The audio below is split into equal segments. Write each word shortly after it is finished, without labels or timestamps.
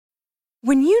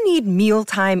When you need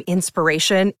mealtime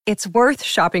inspiration, it's worth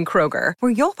shopping Kroger,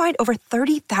 where you'll find over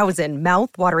 30,000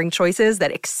 mouth-watering choices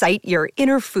that excite your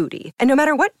inner foodie. And no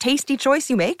matter what tasty choice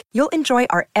you make, you'll enjoy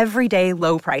our everyday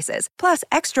low prices, plus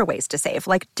extra ways to save,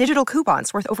 like digital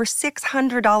coupons worth over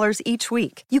 $600 each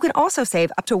week. You can also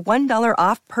save up to $1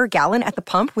 off per gallon at the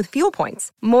pump with fuel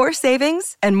points. More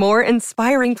savings and more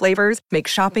inspiring flavors make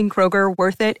shopping Kroger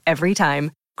worth it every time.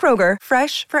 Kroger,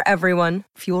 fresh for everyone.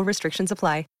 Fuel restrictions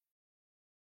apply.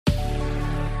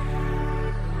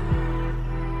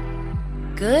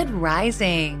 Good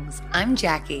risings. I'm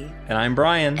Jackie. And I'm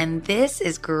Brian. And this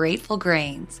is Grateful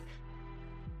Grains.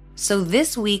 So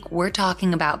this week, we're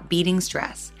talking about beating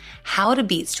stress, how to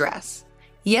beat stress.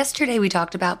 Yesterday, we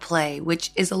talked about play, which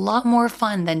is a lot more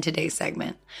fun than today's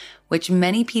segment, which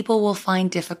many people will find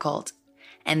difficult.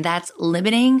 And that's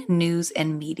limiting news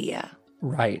and media.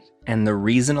 Right. And the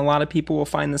reason a lot of people will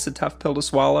find this a tough pill to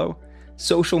swallow?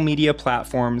 Social media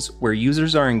platforms where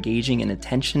users are engaging in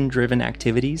attention-driven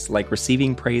activities like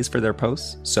receiving praise for their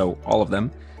posts, so all of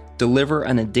them, deliver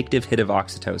an addictive hit of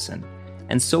oxytocin.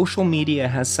 And social media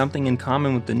has something in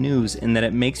common with the news in that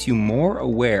it makes you more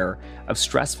aware of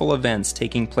stressful events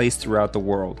taking place throughout the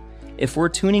world. If we're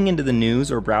tuning into the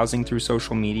news or browsing through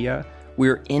social media,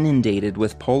 we're inundated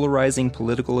with polarizing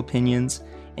political opinions,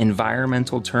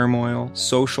 environmental turmoil,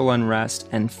 social unrest,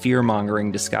 and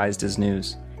fear-mongering disguised as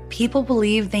news. People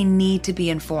believe they need to be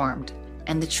informed.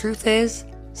 And the truth is,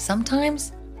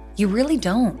 sometimes you really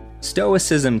don't.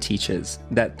 Stoicism teaches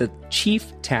that the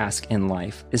chief task in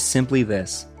life is simply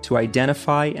this: to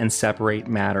identify and separate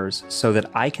matters so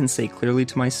that I can say clearly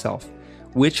to myself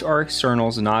which are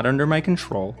externals not under my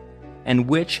control and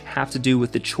which have to do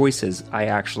with the choices I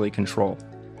actually control.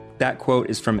 That quote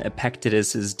is from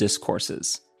Epictetus's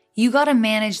Discourses. You gotta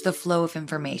manage the flow of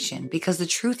information because the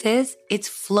truth is, it's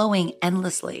flowing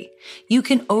endlessly. You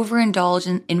can overindulge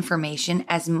in information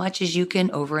as much as you can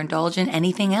overindulge in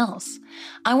anything else.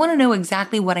 I wanna know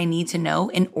exactly what I need to know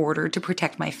in order to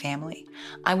protect my family.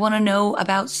 I wanna know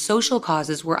about social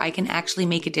causes where I can actually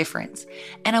make a difference.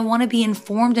 And I wanna be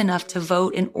informed enough to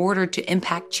vote in order to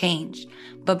impact change.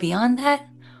 But beyond that,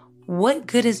 what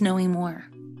good is knowing more?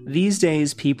 These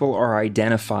days, people are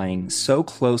identifying so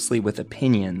closely with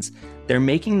opinions, they're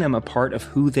making them a part of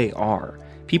who they are.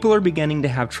 People are beginning to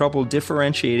have trouble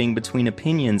differentiating between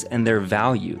opinions and their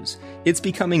values. It's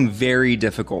becoming very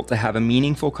difficult to have a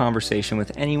meaningful conversation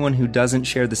with anyone who doesn't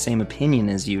share the same opinion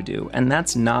as you do, and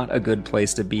that's not a good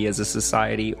place to be as a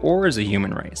society or as a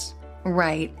human race.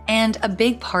 Right. And a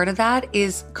big part of that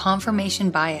is confirmation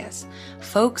bias.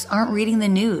 Folks aren't reading the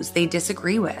news they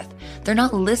disagree with. They're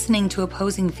not listening to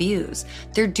opposing views.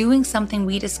 They're doing something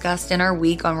we discussed in our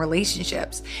week on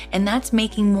relationships, and that's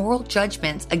making moral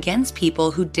judgments against people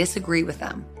who disagree with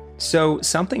them. So,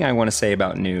 something I want to say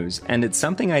about news, and it's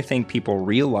something I think people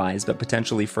realize but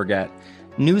potentially forget.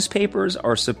 Newspapers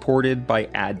are supported by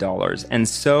ad dollars, and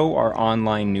so are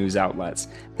online news outlets.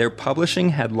 They're publishing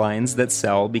headlines that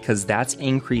sell because that's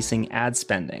increasing ad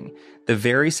spending. The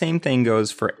very same thing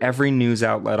goes for every news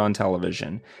outlet on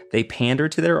television. They pander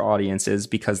to their audiences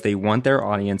because they want their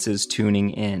audiences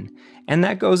tuning in. And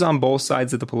that goes on both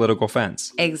sides of the political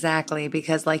fence. Exactly,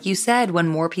 because like you said, when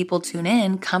more people tune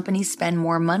in, companies spend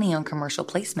more money on commercial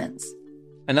placements.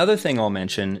 Another thing I'll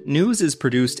mention, news is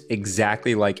produced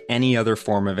exactly like any other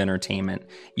form of entertainment.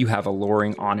 You have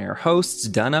alluring on-air hosts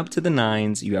done up to the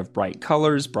nines, you have bright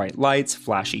colors, bright lights,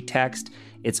 flashy text.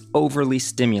 It's overly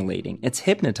stimulating, it's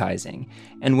hypnotizing.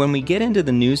 And when we get into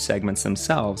the news segments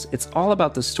themselves, it's all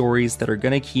about the stories that are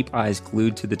going to keep eyes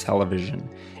glued to the television.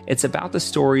 It's about the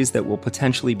stories that will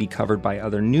potentially be covered by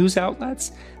other news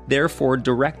outlets, therefore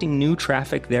directing new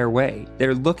traffic their way.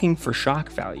 They're looking for shock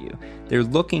value. They're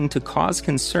looking to cause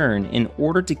concern in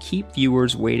order to keep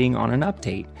viewers waiting on an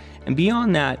update. And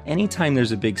beyond that, anytime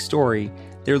there's a big story,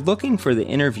 they're looking for the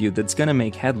interview that's going to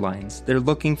make headlines. They're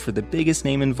looking for the biggest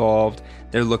name involved.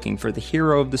 They're looking for the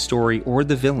hero of the story or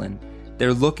the villain.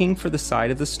 They're looking for the side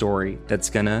of the story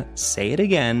that's going to, say it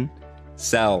again,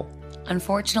 sell.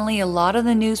 Unfortunately, a lot of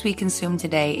the news we consume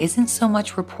today isn't so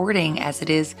much reporting as it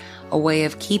is a way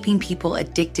of keeping people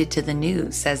addicted to the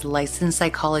news, says licensed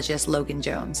psychologist Logan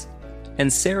Jones.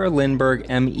 And Sarah Lindberg,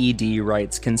 MED,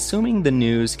 writes, consuming the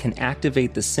news can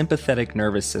activate the sympathetic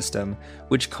nervous system,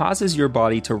 which causes your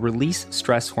body to release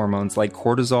stress hormones like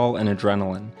cortisol and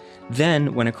adrenaline.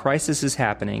 Then, when a crisis is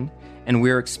happening, and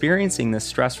we're experiencing this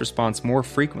stress response more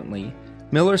frequently,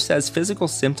 Miller says physical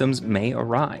symptoms may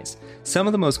arise. Some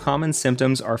of the most common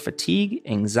symptoms are fatigue,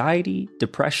 anxiety,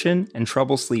 depression, and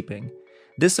trouble sleeping.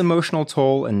 This emotional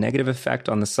toll and negative effect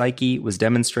on the psyche was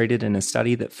demonstrated in a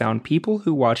study that found people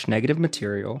who watched negative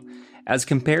material as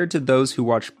compared to those who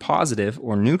watched positive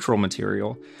or neutral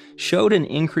material, showed an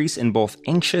increase in both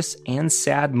anxious and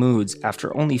sad moods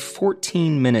after only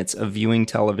 14 minutes of viewing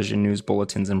television news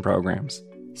bulletins and programs.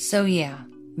 So yeah,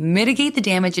 mitigate the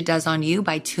damage it does on you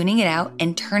by tuning it out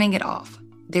and turning it off.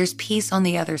 There's peace on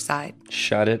the other side.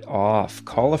 Shut it off,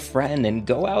 call a friend, and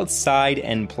go outside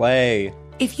and play.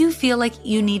 If you feel like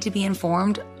you need to be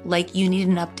informed, like you need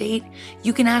an update,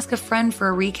 you can ask a friend for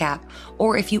a recap.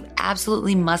 Or if you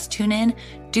absolutely must tune in,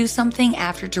 do something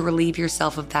after to relieve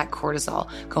yourself of that cortisol.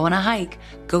 Go on a hike,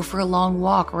 go for a long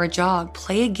walk or a jog,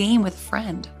 play a game with a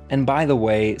friend. And by the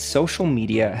way, social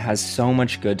media has so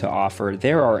much good to offer.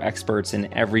 There are experts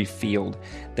in every field.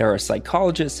 There are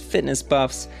psychologists, fitness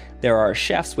buffs, there are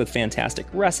chefs with fantastic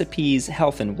recipes,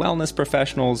 health and wellness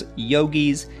professionals,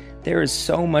 yogis. There is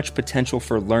so much potential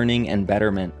for learning and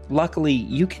betterment. Luckily,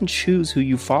 you can choose who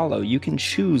you follow. You can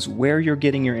choose where you're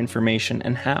getting your information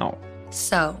and how.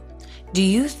 So, do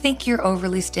you think you're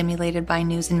overly stimulated by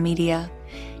news and media?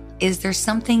 Is there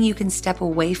something you can step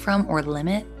away from or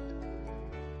limit?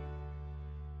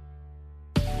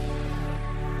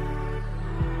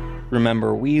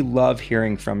 Remember, we love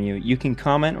hearing from you. You can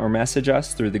comment or message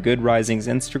us through the Good Risings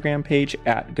Instagram page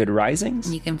at Good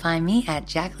Risings. You can find me at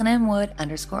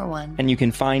JacquelineMWood_1. And you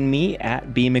can find me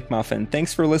at B McMuffin.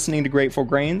 Thanks for listening to Grateful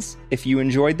Grains. If you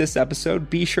enjoyed this episode,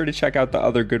 be sure to check out the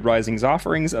other Good Risings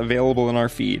offerings available in our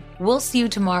feed. We'll see you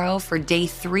tomorrow for day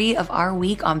 3 of our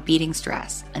week on beating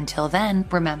stress. Until then,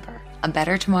 remember, a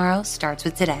better tomorrow starts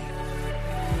with today.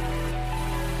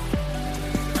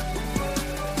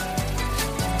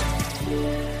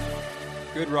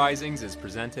 Good Risings is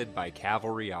presented by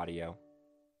Cavalry Audio.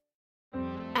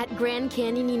 At Grand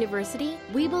Canyon University,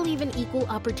 we believe in equal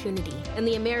opportunity, and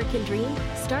the American dream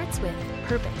starts with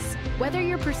purpose. Whether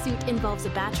your pursuit involves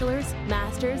a bachelor's,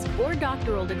 master's, or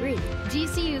doctoral degree,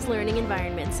 GCU's learning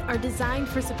environments are designed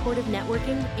for supportive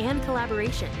networking and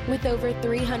collaboration. With over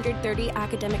 330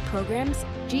 academic programs,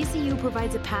 GCU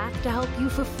provides a path to help you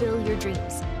fulfill your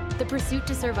dreams. The pursuit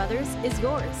to serve others is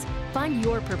yours. Find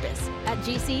your purpose at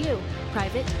GCU.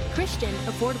 Private, Christian,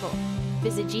 affordable.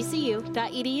 Visit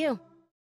gcu.edu.